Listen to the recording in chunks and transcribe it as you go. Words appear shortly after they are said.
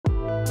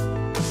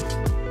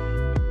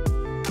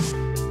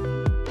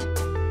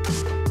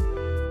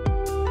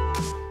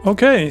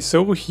Okay,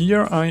 so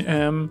here I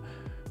am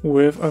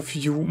with a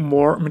few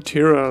more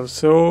materials.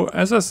 So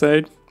as I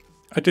said,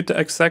 I did the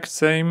exact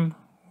same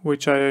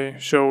which I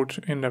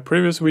showed in the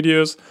previous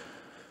videos.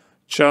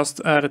 Just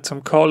added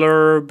some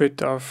color,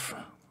 bit of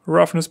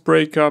roughness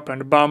breakup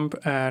and bump,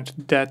 and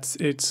that's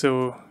it.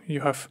 So you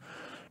have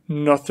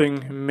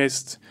nothing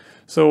missed.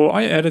 So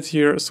I added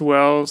here as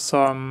well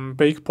some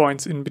bake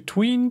points in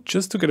between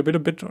just to get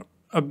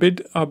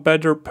a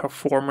better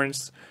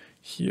performance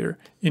here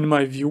in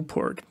my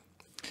viewport.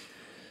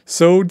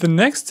 So the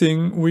next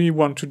thing we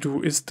want to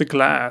do is the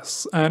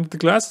glass, and the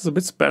glass is a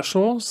bit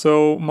special,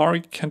 so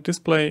Mari can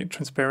display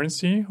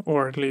transparency,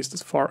 or at least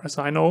as far as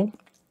I know.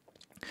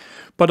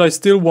 But I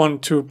still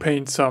want to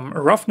paint some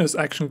roughness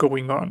action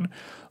going on.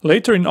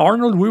 Later in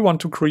Arnold we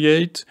want to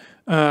create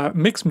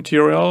mixed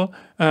material,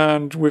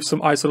 and with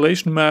some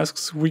isolation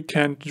masks we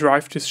can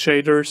drive these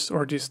shaders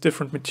or these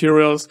different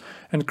materials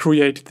and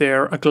create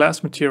there a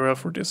glass material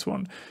for this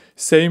one.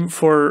 Same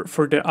for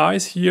the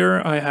eyes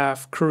here. I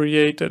have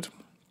created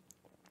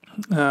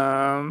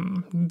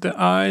the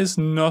eyes,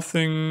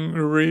 nothing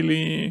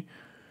really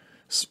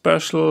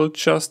special,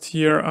 just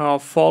here a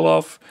fall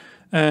off,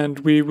 and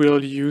we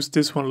will use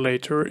this one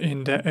later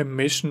in the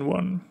emission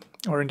one,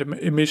 or in the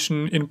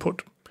emission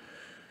input.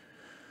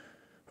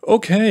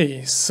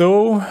 Okay,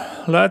 so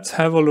let's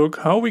have a look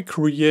how we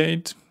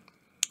create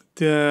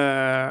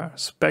the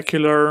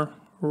specular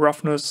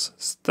roughness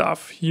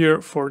stuff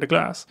here for the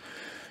glass.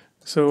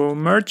 So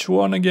merge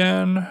one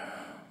again.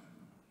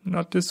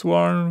 Not this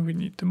one, we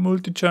need the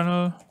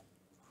multi-channel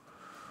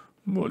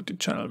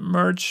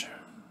merge,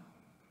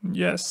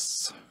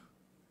 yes.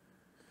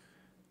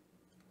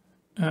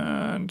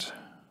 And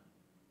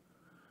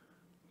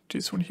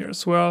this one here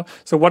as well.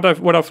 So what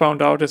I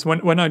found out is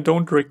when I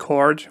don't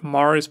record,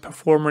 Mari's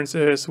performance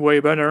is way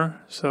better.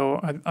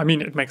 So I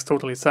mean, it makes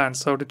totally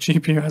sense. So the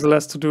GPU has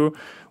less to do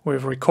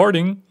with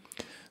recording.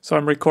 So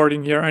I'm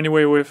recording here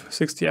anyway with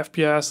 60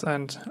 FPS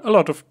and a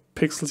lot of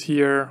pixels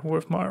here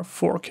with my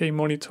 4K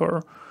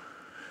monitor.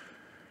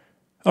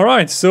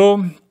 Alright,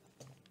 so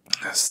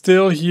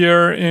still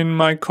here in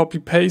my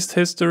copy-paste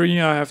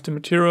history, I have the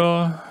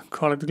material,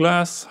 call it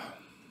glass.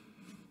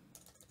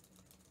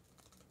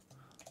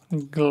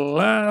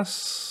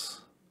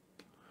 Glass.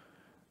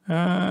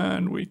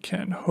 And we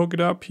can hook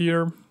it up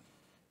here.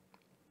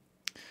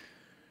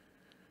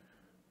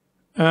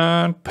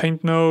 And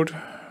paint node,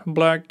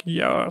 black,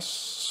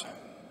 yes.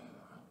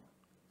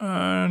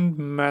 And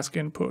mask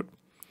input.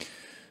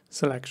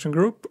 Selection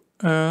group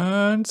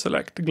and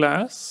select the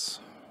glass.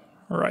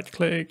 Right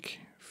click,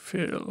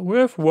 fill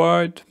with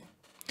white.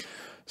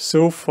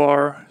 So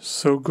far,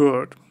 so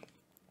good.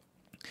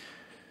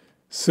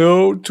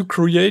 So to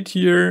create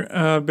here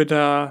a bit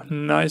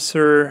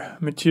nicer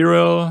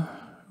material,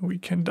 we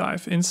can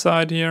dive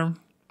inside here.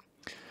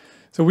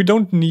 So we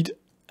don't need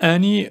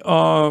any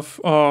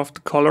of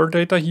the color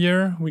data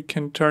here. We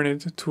can turn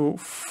it to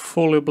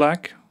fully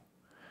black.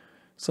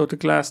 So the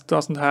glass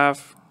doesn't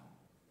have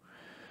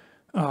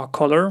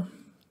color.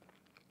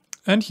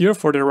 And here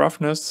for the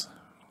roughness,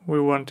 we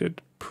want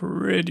it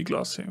pretty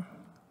glossy.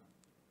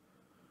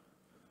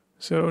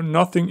 So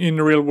nothing in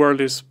the real world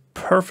is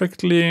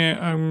perfectly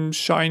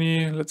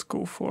shiny. Let's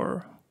go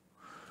for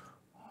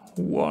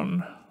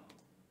 1.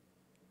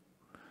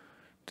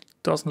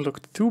 Doesn't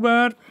look too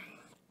bad.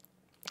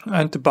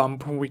 And the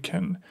bump we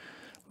can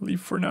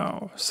leave for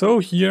now. So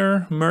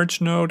here, merge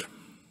node.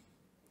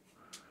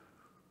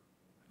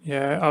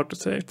 Yeah,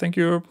 autosave. Thank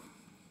you.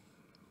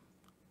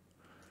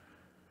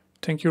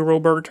 Thank you,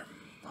 Robert.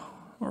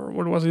 Or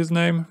what was his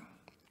name?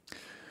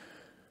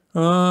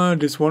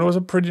 This one was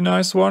a pretty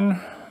nice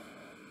one.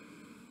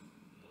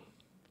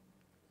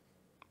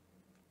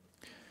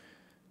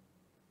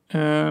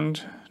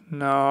 And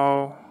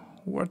now,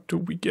 what do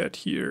we get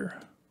here?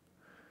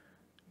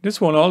 This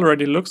one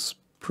already looks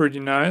pretty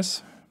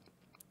nice.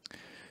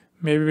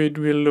 Maybe it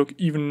will look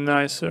even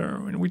nicer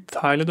when we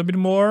tile it a bit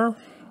more.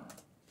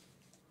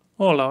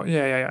 Oh no,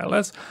 yeah.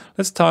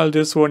 Let's tile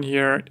this one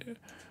here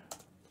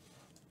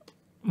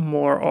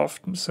more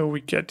often, so we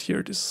get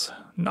here these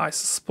nice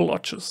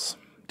splotches.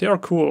 They are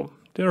cool.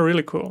 They are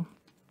really cool.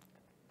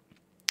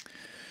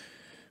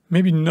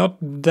 Maybe not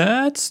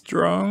that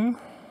strong.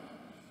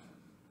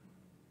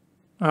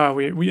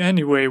 We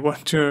anyway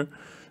want to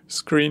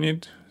screen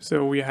it,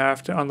 so we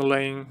have the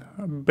underlying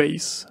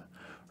base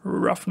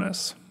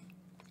roughness.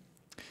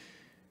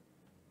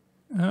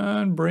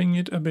 And bring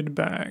it a bit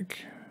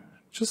back.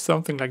 Just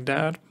something like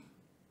that.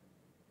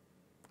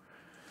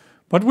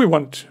 But we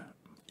want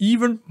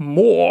even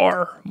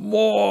more.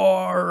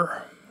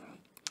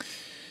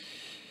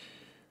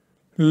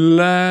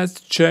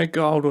 Let's check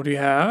out what we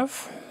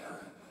have.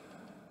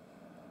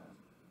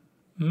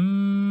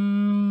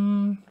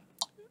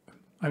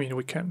 I mean,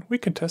 we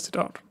can test it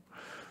out.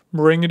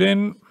 Bring it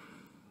in,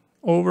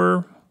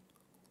 over,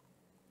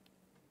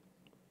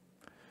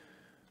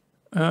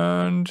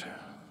 and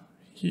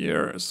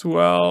here as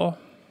well.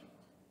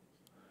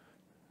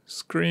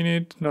 Screen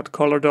it, not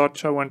color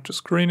dodge, I want to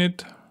screen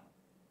it.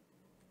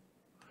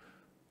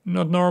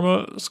 Not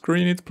normal.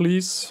 Screen it,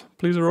 please.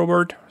 Please,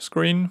 Robert.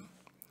 Screen.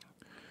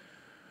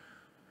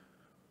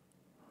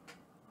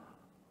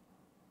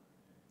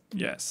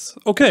 Yes.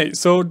 Okay,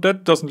 so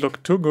that doesn't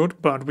look too good,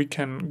 but we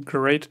can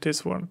grade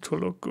this one to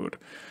look good.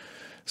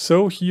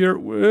 So here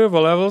with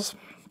the levels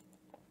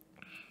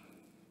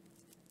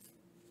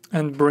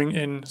and bring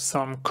in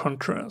some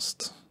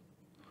contrast.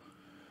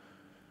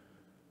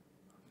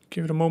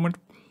 Give it a moment.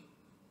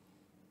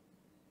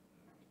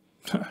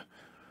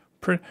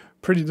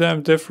 Pretty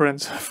damn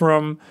different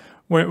from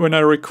when I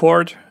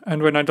record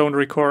and when I don't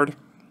record.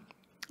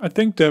 I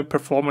think the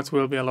performance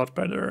will be a lot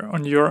better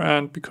on your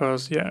end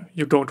because, yeah,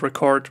 you don't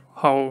record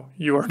how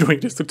you are doing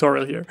this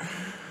tutorial here.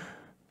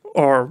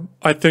 Or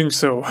I think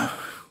so.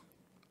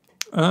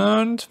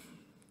 And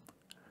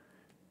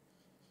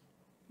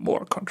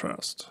more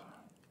contrast.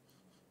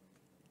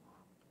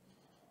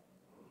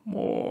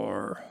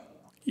 More.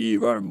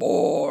 Even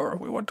more.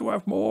 We want to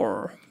have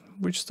more.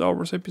 Which Star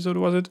Wars episode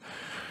was it?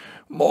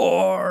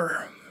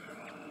 More.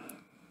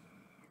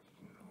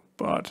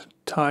 But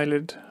tile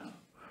it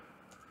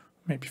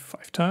maybe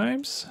 5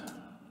 times.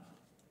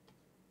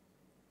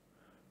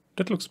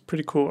 That looks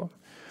pretty cool.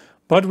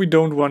 But we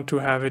don't want to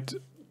have it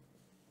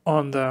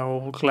on the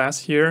whole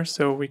glass here,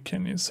 so we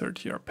can insert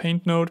here a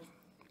paint node.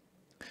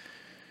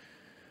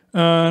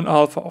 An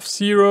alpha of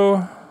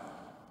 0.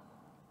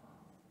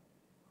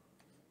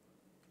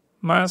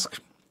 Mask.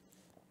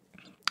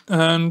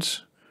 And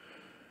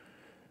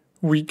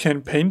we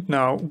can paint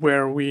now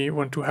where we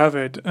want to have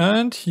it.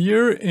 And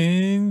here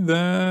in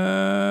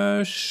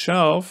the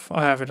shelf,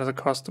 I have it as a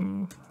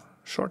custom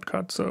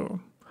shortcut. So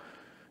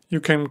you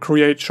can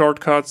create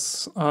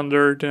shortcuts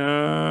under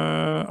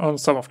on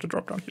some of the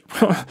drop down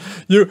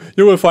here.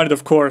 you will find it,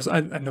 of course. I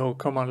know.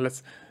 Come on,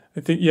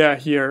 yeah,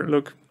 here.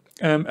 Look,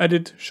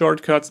 edit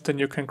shortcuts. Then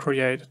you can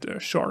create the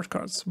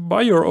shortcuts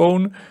by your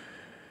own.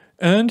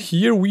 And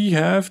here we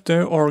have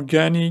the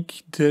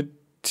organic, the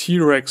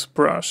T-Rex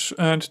brush,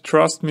 and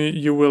trust me,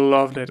 you will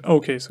love that.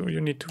 Okay, so you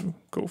need to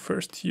go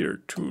first here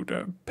to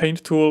the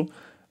paint tool,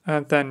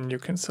 and then you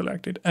can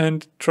select it.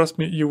 And trust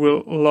me, you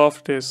will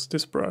love this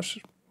brush.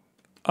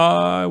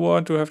 I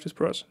want to have this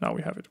brush. Now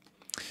we have it.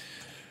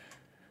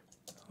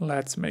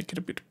 Let's make it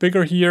a bit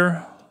bigger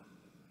here.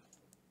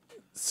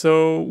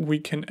 So we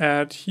can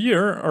add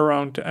here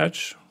around the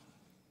edge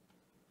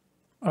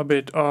a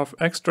bit of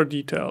extra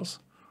details.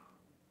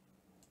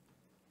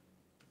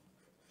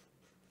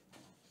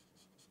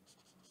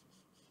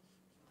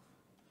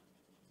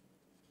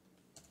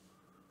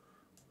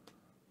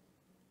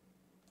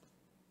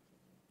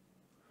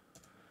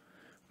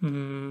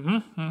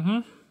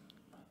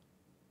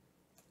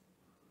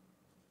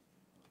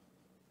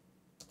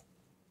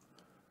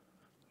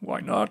 Why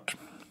not?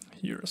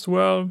 Here as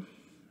well.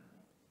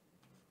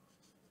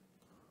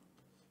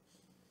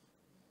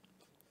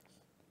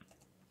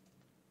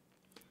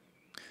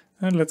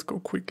 And let's go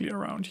quickly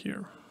around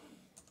here.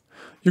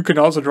 You can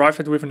also drive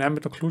it with an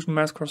ambient occlusion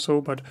mask or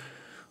so, but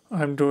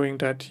I'm doing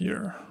that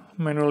here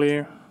manually.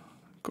 It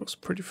goes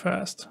pretty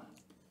fast.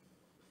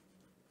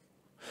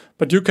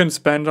 But you can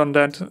spend on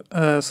that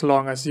as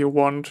long as you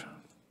want.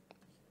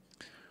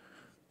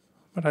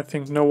 But I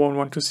think no one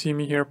wants to see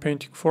me here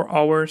painting for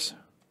hours.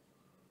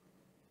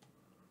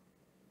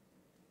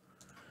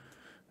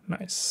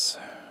 Nice.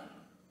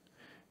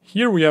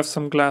 Here we have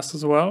some glass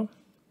as well.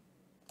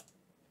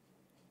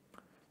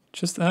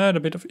 Just add a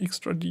bit of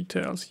extra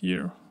details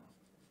here.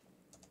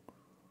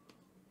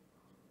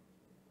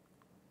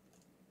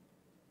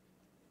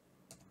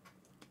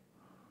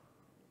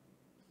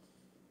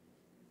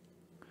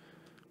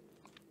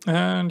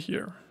 And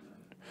here.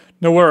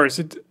 No worries,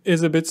 it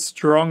is a bit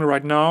strong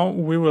right now.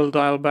 We will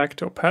dial back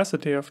the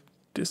opacity of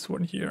this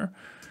one here.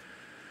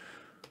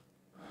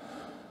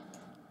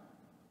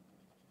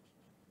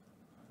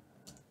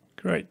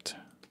 Great.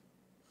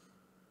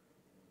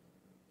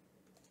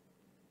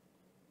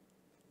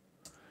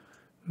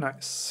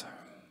 Nice.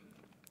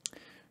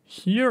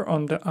 Here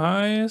on the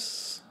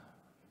eyes,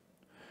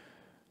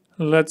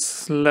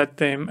 let's let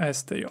them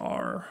as they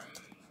are.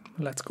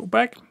 Let's go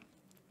back.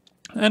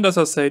 And as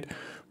I said,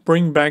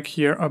 bring back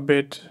here a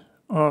bit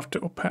of the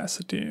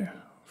opacity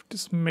of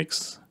this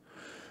mix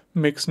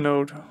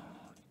node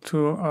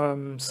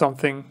to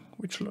something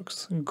which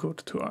looks good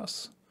to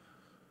us.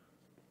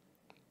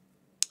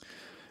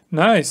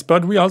 Nice,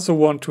 but we also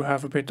want to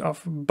have a bit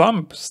of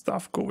bump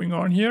stuff going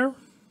on here.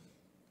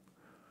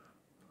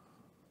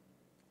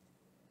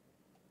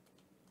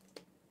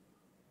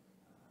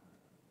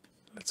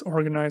 Let's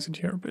organize it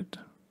here a bit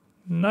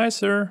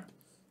nicer.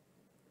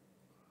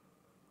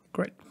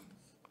 Great.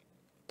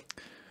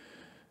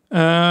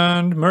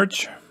 And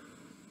merge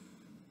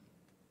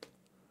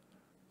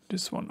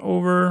this one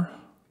over.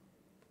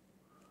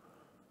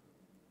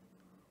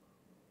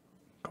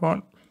 Come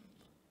on.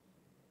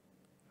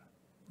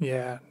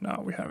 Yeah,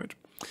 now we have it.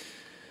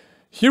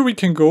 Here we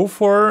can go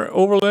for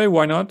overlay,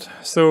 why not?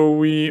 So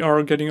we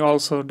are getting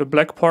also the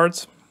black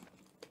parts.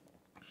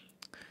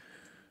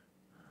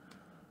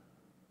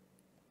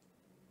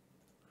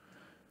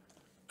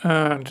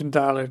 and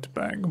dial it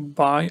back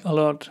by a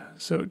lot.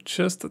 So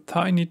just a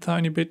tiny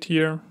bit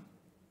here.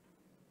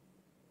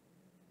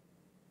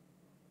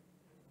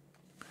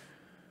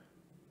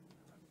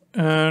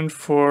 And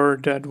for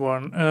that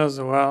one as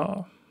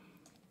well.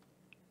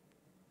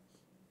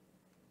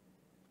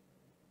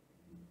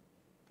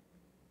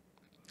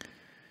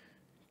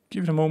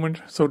 Give it a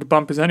moment. So the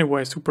bump is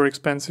anyway super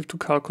expensive to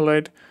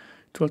calculate.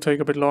 It will take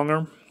a bit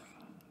longer.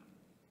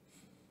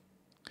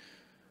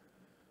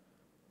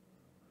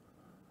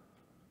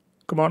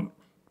 Come on,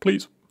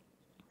 please.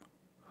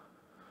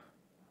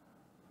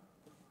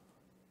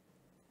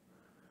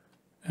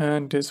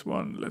 And this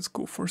one, let's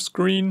go for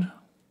screen.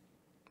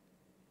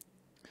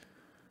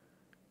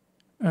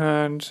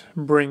 And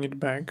bring it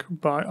back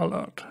by a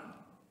lot.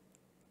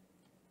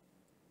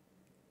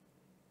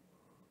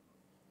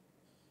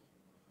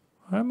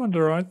 I'm on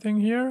the right thing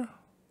here.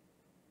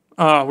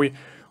 Ah,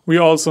 we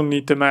also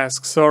need the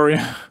mask, sorry.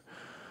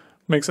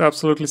 Makes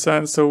absolutely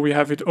sense. So we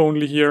have it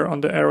only here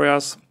on the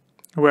areas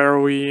where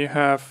we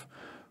have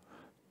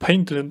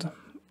painted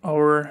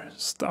our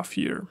stuff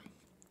here.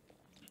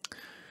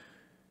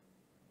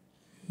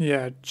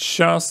 Yeah,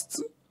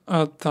 just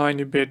a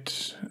tiny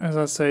bit. As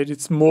I said,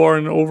 it's more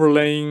an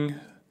overlaying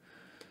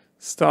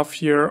stuff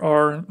here,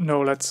 or no,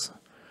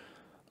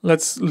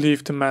 let's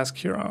leave the mask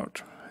here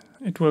out.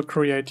 It will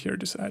create here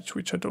this edge,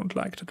 which I don't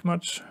like that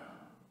much.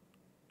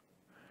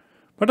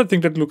 But I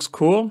think that looks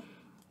cool.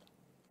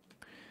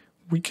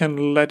 We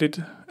can let it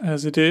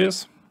as it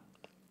is.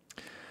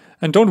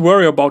 And don't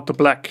worry about the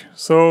black.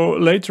 So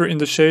later in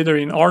the shader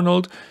in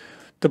Arnold,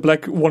 the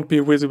black won't be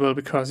visible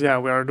because, yeah,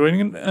 we are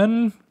doing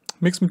an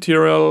mixed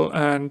material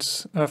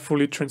and a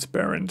fully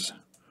transparent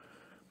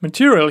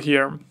material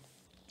here.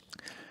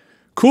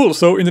 Cool,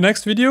 so in the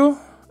next video,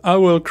 I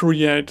will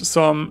create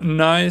some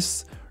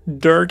nice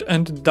dirt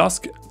and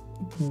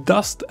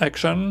dust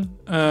action,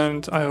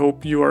 and I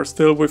hope you are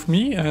still with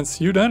me, and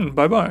see you then.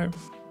 Bye bye.